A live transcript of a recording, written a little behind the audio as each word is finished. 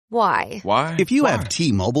Why? Why? If you have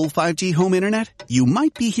T-Mobile 5G home internet, you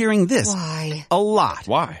might be hearing this Why? a lot.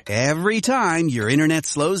 Why? Every time your internet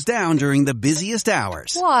slows down during the busiest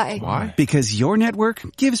hours. Why? Why? Because your network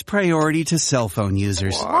gives priority to cell phone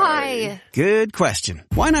users. Why? Good question.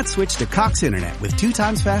 Why not switch to Cox Internet with 2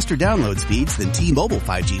 times faster download speeds than T-Mobile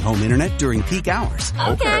 5G home internet during peak hours?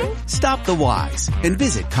 Okay. Stop the whys and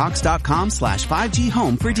visit cox.com/5G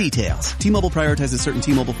home for details. T-Mobile prioritizes certain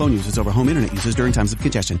T-Mobile phone users over home internet users during times of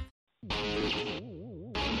congestion.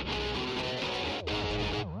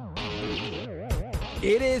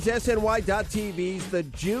 It is SNY.TV's The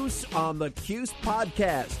Juice on the Cuse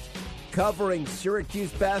podcast, covering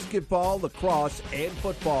Syracuse basketball, lacrosse, and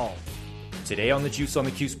football. Today on the Juice on the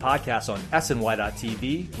Cuse podcast on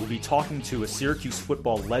SNY.TV, we'll be talking to a Syracuse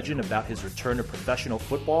football legend about his return to professional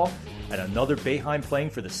football and another Boeheim playing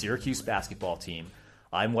for the Syracuse basketball team.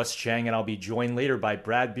 I'm Wes Chang, and I'll be joined later by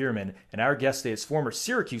Brad Bierman, and our guest today is former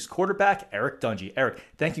Syracuse quarterback Eric Dungey. Eric,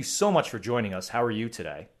 thank you so much for joining us. How are you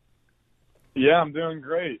today? Yeah, I'm doing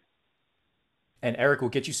great. And Eric, we'll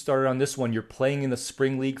get you started on this one. You're playing in the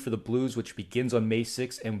Spring League for the Blues, which begins on May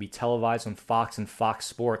 6th and will be televised on Fox and Fox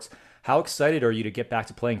Sports. How excited are you to get back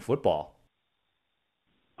to playing football?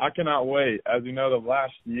 I cannot wait. As you know, the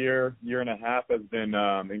last year and a half has been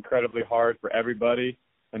incredibly hard for everybody,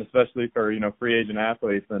 and especially for, free agent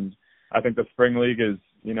athletes. And I think the Spring League is,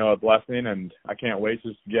 a blessing, and I can't wait to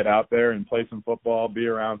just get out there and play some football, be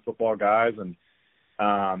around football guys, and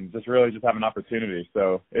just have an opportunity.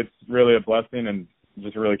 So it's really a blessing, and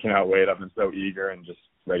just really cannot wait. I've been so eager and just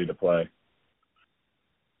ready to play.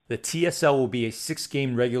 The TSL will be a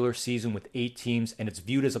 6-game regular season with 8 teams, and it's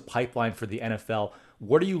viewed as a pipeline for the NFL.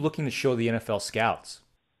 What are you looking to show the NFL scouts?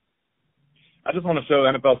 I just want to show the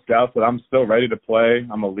NFL scouts that I'm still ready to play.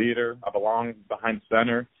 I'm a leader. I belong behind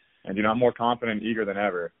center, and, I'm more confident and eager than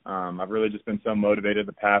ever. I've really just been so motivated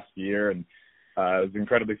the past year, and it was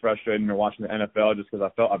incredibly frustrating to watching the NFL just because I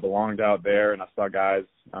felt I belonged out there, and I saw guys,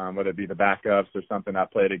 whether it be the backups or something I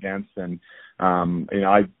played against, and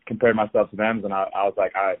I compared myself to them, and I was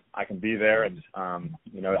like, I can be there, and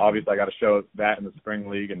obviously I got to show that in the Spring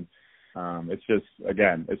League, and it's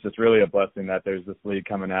just really a blessing that there's this league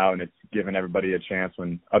coming out, and it's giving everybody a chance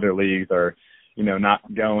when other leagues are, not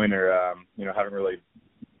going or haven't really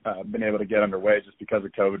been able to get underway just because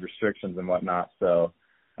of COVID restrictions and whatnot. So.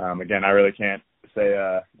 I really can't say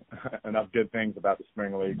enough good things about the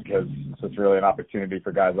Spring League because it's really an opportunity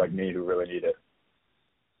for guys like me who really need it.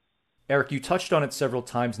 Eric, you touched on it several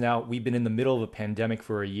times now. We've been in the middle of a pandemic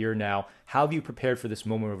for a year now. How have you prepared for this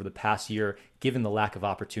moment over the past year, given the lack of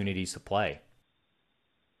opportunities to play?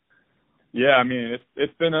 Yeah, I mean,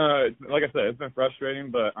 it's been like I said, it's been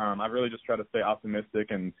frustrating, but I really just try to stay optimistic,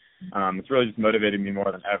 and it's really just motivated me more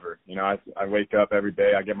than ever. I wake up every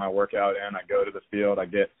day, I get my workout in, I go to the field, I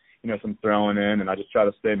get some throwing in, and I just try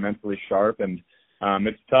to stay mentally sharp. And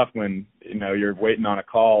it's tough when you're waiting on a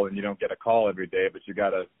call and you don't get a call every day, but you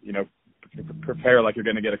got to prepare like you're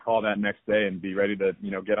going to get a call that next day and be ready to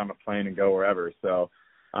get on a plane and go wherever. So.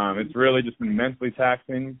 It's really just been mentally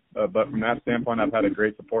taxing, but from that standpoint, I've had a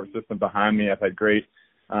great support system behind me. I've had great,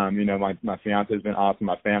 my fiance has been awesome.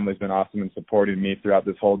 My family's been awesome in supporting me throughout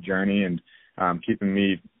this whole journey and keeping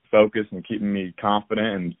me focused and keeping me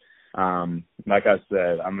confident. And like I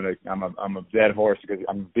said, I'm a dead horse because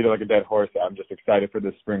I'm beat like a dead horse. I'm just excited for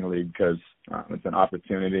this Spring League because it's an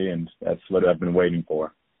opportunity, and that's what I've been waiting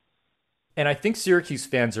for. And I think Syracuse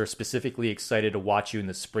fans are specifically excited to watch you in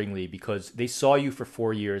the Spring League because they saw you for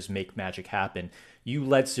 4 years make magic happen. You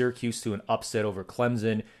led Syracuse to an upset over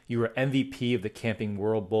Clemson. You were MVP of the Camping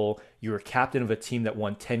World Bowl. You were captain of a team that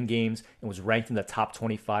won 10 games and was ranked in the top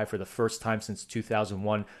 25 for the first time since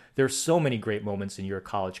 2001. There are so many great moments in your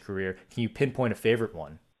college career. Can you pinpoint a favorite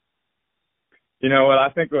one? You know what?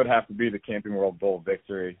 I think it would have to be the Camping World Bowl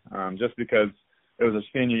victory, just because it was a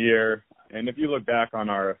senior year. And if you look back on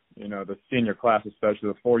our, the senior class, especially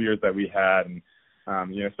the 4 years that we had, and,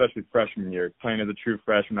 especially freshman year, playing as a true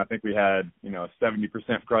freshman, I think we had, 70%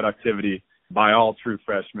 productivity by all true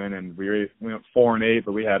freshmen. And we went 4-8,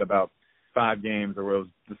 but we had about 5 games where it was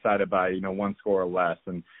decided by, one score or less.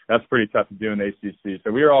 And that's pretty tough to do in the ACC.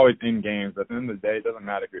 So we were always in games. But at the end of the day, it doesn't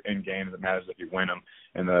matter if you're in games. It matters if you win them.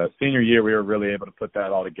 And the senior year, we were really able to put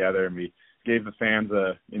that all together, and we gave the fans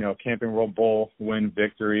a, Camping World Bowl win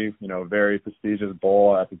victory, a very prestigious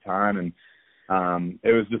bowl at the time. And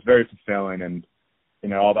it was just very fulfilling, and,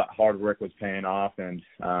 all that hard work was paying off, and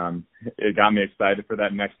it got me excited for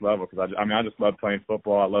that next level because, I just love playing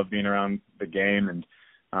football. I love being around the game, and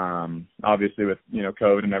obviously with,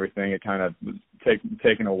 COVID and everything, it kind of was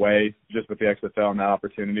taken away just with the XFL and that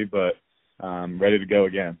opportunity, but ready to go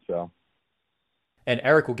again, so. And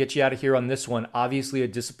Eric, we'll get you out of here on this one. Obviously a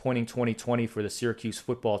disappointing 2020 for the Syracuse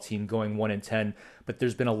football team going 1-10, but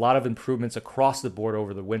there's been a lot of improvements across the board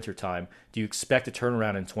over the wintertime. Do you expect a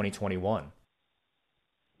turnaround in 2021?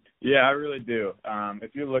 Yeah, I really do.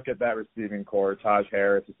 If you look at that receiving core, Taj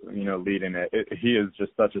Harris, leading it, he is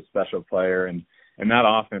just such a special player. And that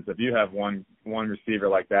offense, if you have one receiver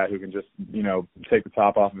like that who can just, take the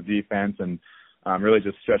top off of defense and really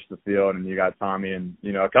just stretch the field, and you got Tommy and,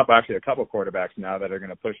 a couple quarterbacks now that are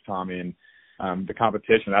going to push Tommy, and the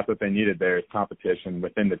competition, that's what they needed there, is competition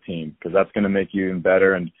within the team, because that's going to make you even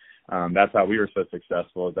better. And that's how we were so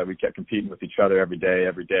successful, is that we kept competing with each other every day.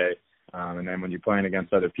 And then when you're playing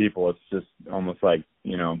against other people, it's just almost like,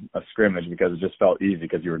 a scrimmage, because it just felt easy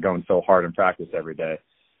because you were going so hard in practice every day.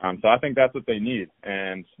 So I think that's what they need.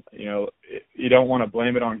 And, you don't want to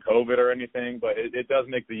blame it on COVID or anything, but it does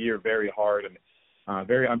make the year very hard and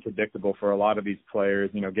very unpredictable for a lot of these players,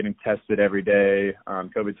 getting tested every day,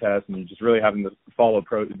 COVID tests, and you just really having to follow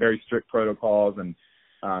very strict protocols. And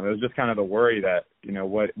it was just kind of a worry that,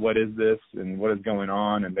 what is this and what is going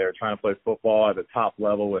on? And they're trying to play football at the top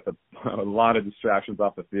level with a lot of distractions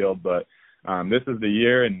off the field. But this is the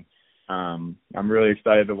year, and I'm really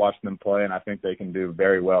excited to watch them play, and I think they can do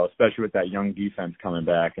very well, especially with that young defense coming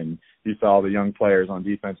back. And you saw all the young players on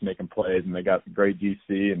defense making plays, and they got great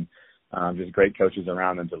DC and just great coaches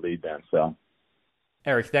around them to lead them. So,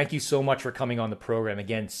 Eric, thank you so much for coming on the program.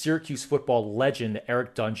 Again, Syracuse football legend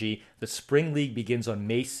Eric Dungey. The Spring League begins on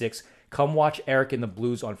May 6th. Come watch Eric and the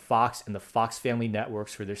Blues on Fox and the Fox Family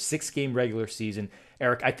Networks for their 6-game regular season.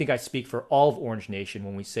 Eric, I think I speak for all of Orange Nation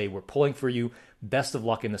when we say we're pulling for you. Best of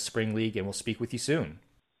luck in the Spring League, and we'll speak with you soon.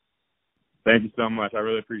 Thank you so much. I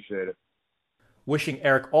really appreciate it. Wishing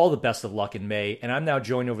Eric all the best of luck in May, and I'm now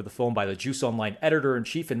joined over the phone by the Juice Online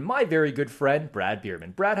editor-in-chief and my very good friend, Brad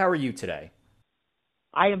Bierman. Brad, how are you today?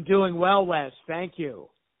 I am doing well, Wes. Thank you.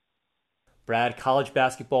 Brad, college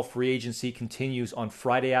basketball free agency continues on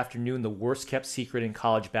Friday afternoon. The worst-kept secret in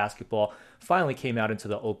college basketball finally came out into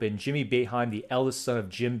the open. Jimmy Boeheim, the eldest son of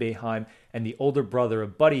Jim Boeheim and the older brother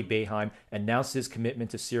of Buddy Boeheim, announced his commitment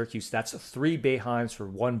to Syracuse. That's 3 Boeheims for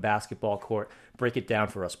 1 basketball court. Break it down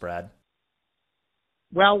for us, Brad.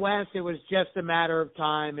 Well, Wes, it was just a matter of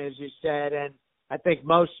time, as you said, and I think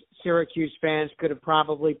most Syracuse fans could have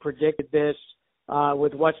probably predicted this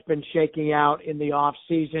with what's been shaking out in the off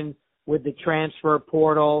season with the transfer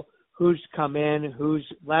portal, who's come in, who's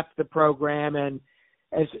left the program. And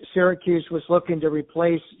as Syracuse was looking to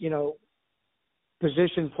replace,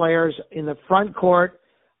 position players in the front court,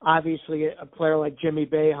 obviously a player like Jimmy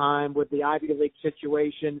Boeheim with the Ivy League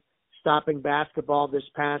situation, stopping basketball this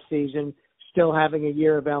past season, still having a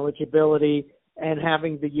year of eligibility, and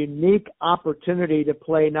having the unique opportunity to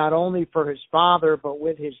play not only for his father, but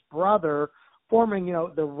with his brother, forming,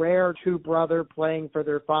 the rare two brother playing for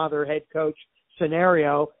their father head coach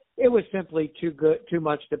scenario. It was simply too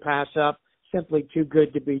much to pass up, simply too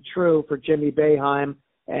good to be true for Jimmy Boeheim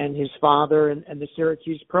and his father and the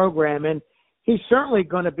Syracuse program. And he's certainly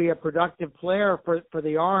going to be a productive player for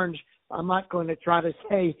the Orange. I'm not going to try to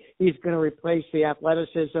say he's going to replace the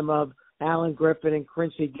athleticism of Alan Griffin and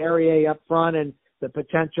Quincy Guerrier up front, and the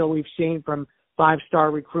potential we've seen from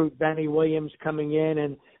 5-star recruit Benny Williams coming in,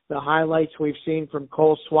 and the highlights we've seen from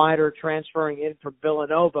Cole Swider transferring in from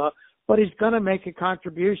Villanova. But he's going to make a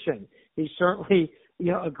contribution. He's certainly,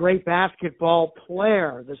 a great basketball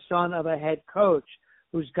player, the son of a head coach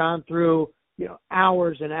who's gone through,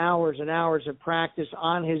 hours and hours and hours of practice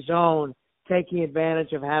on his own, taking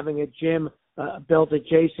advantage of having a gym built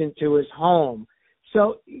adjacent to his home.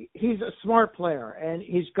 So he's a smart player, and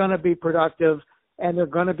he's going to be productive, and there are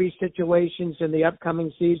going to be situations in the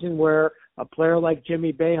upcoming season where a player like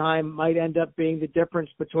Jimmy Boeheim might end up being the difference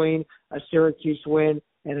between a Syracuse win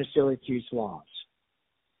and a Syracuse loss.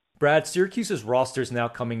 Brad, Syracuse's roster is now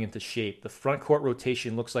coming into shape. The front court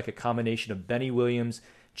rotation looks like a combination of Benny Williams,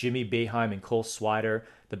 Jimmy Boeheim, and Cole Swider.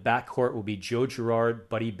 The backcourt will be Joe Girard,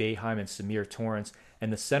 Buddy Boeheim, and Samir Torrance.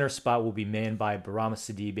 And the center spot will be manned by Barama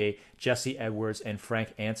Sidibe, Jesse Edwards, and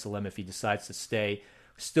Frank Anselem if he decides to stay.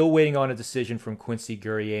 Still waiting on a decision from Quincy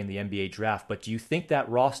Guerrier in the NBA draft, but do you think that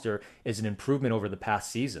roster is an improvement over the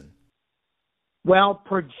past season? Well,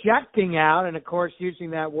 projecting out, and of course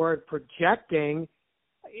using that word projecting,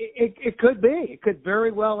 it could be. It could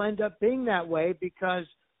very well end up being that way because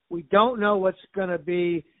we don't know what's going to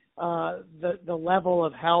be the level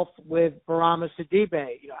of health with Barama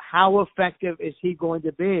Sidibe. How effective is he going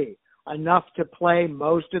to be? Enough to play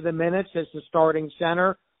most of the minutes as the starting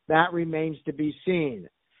center? That remains to be seen.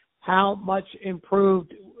 How much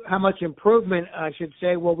improvement, I should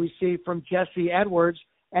say, will we see from Jesse Edwards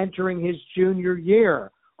entering his junior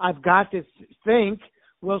year? I've got to think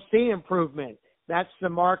we'll see improvement. That's the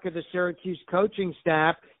mark of the Syracuse coaching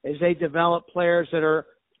staff, as they develop players that are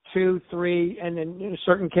 2, 3, and in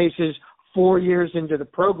certain cases 4 years into the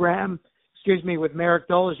program. With Merrick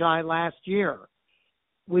Dolezaj last year.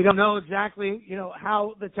 We don't know exactly,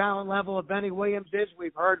 how the talent level of Benny Williams is.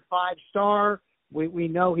 We've heard 5-star. We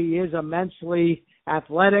know he is immensely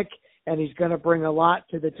athletic, and he's going to bring a lot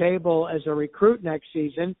to the table as a recruit next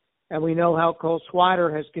season. And we know how Cole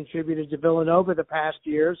Swider has contributed to Villanova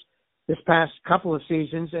this past couple of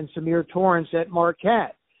seasons, and Samir Torrance at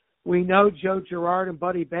Marquette. We know Joe Girard and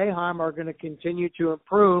Buddy Boeheim are going to continue to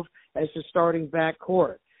improve as the starting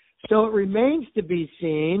backcourt. So it remains to be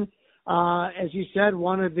seen. As you said,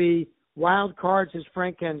 one of the wild cards is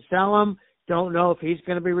Frank Anselm. Don't know if he's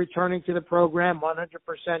going to be returning to the program, 100%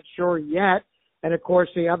 sure yet. And, of course,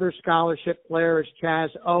 the other scholarship player is Chaz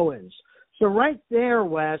Owens. So right there,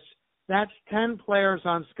 Wes, that's 10 players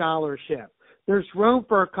on scholarship. There's room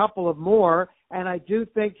for a couple of more, and I do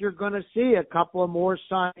think you're going to see a couple of more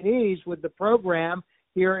signees with the program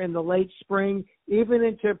here in the late spring, even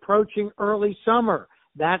into approaching early summer.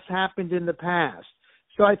 That's happened in the past.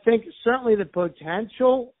 So I think certainly the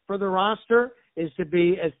potential for the roster is to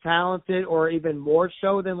be as talented or even more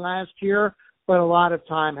so than last year, but a lot of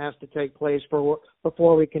time has to take place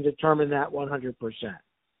before we can determine that 100%.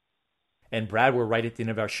 And Brad, we're right at the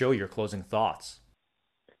end of our show. Your closing thoughts.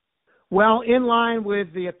 Well, in line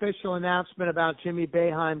with the official announcement about Jimmy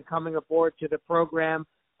Boeheim coming aboard to the program,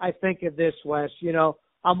 I think of this, Wes.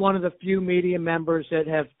 I'm one of the few media members that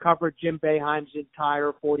have covered Jim Boeheim's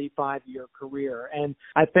entire 45-year career. And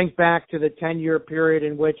I think back to the 10-year period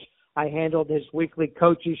in which I handled his weekly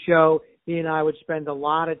coaches show. He and I would spend a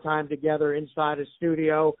lot of time together inside a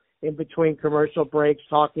studio in between commercial breaks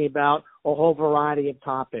talking about a whole variety of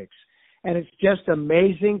topics. And it's just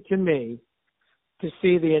amazing to me to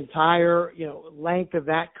see the entire, length of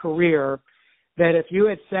that career, that if you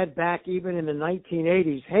had said back even in the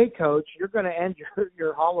 1980s, hey, Coach, you're going to end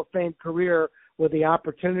your Hall of Fame career with the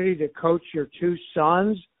opportunity to coach your 2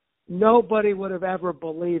 sons, nobody would have ever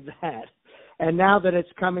believed that. And now that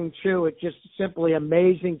it's coming true, it's just simply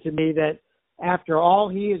amazing to me that after all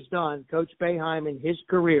he has done, Coach Boeheim in his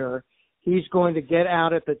career, he's going to get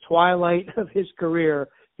out at the twilight of his career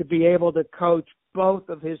to be able to coach both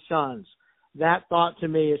of his sons. That thought to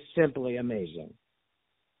me is simply amazing.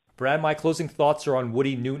 Brad, my closing thoughts are on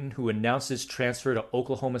Woody Newton, who announced his transfer to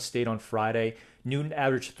Oklahoma State on Friday. Newton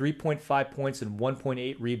averaged 3.5 points and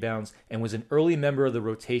 1.8 rebounds and was an early member of the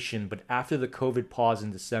rotation, but after the COVID pause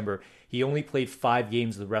in December, he only played 5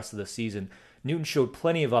 games the rest of the season. Newton showed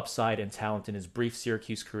plenty of upside and talent in his brief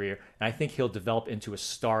Syracuse career, and I think he'll develop into a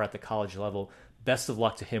star at the college level. Best of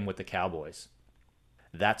luck to him with the Cowboys.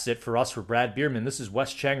 That's it for us. For Brad Bierman, this is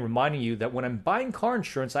Wes Chang reminding you that when I'm buying car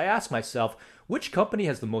insurance, I ask myself, which company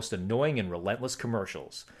has the most annoying and relentless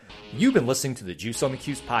commercials? You've been listening to the Juice on the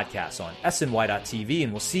Cuse podcast on SNY.TV,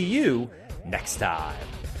 and we'll see you next time.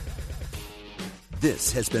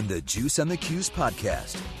 This has been the Juice on the Cuse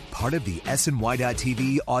podcast, part of the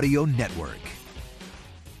SNY.TV audio network.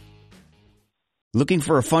 Looking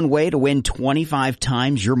for a fun way to win 25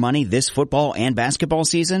 times your money this football and basketball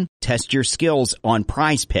season? Test your skills on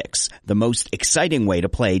Prize Picks, the most exciting way to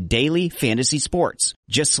play daily fantasy sports.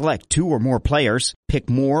 Just select 2 or more players, pick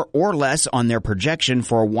more or less on their projection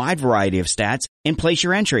for a wide variety of stats, and place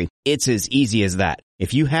your entry. It's as easy as that.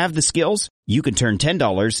 If you have the skills, you can turn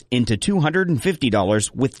 $10 into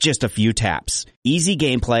 $250 with just a few taps. Easy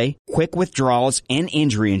gameplay, quick withdrawals, and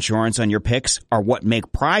injury insurance on your picks are what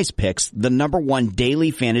make Prize Picks the #1 daily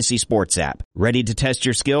fantasy sports app. Ready to test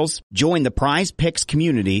your skills? Join the Prize Picks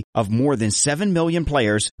community of more than 7 million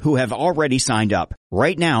players who have already signed up.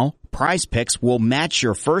 Right now, Prize Picks will match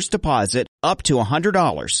your first deposit up to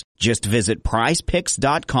 $100. Just visit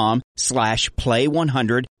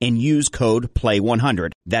prizepicks.com/play100 and use code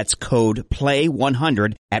PLAY100. That's code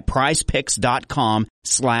PLAY100 at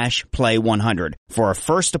prizepicks.com/play100 for a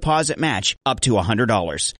first deposit match up to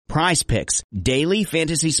 $100. Prize Picks, daily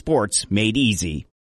fantasy sports made easy.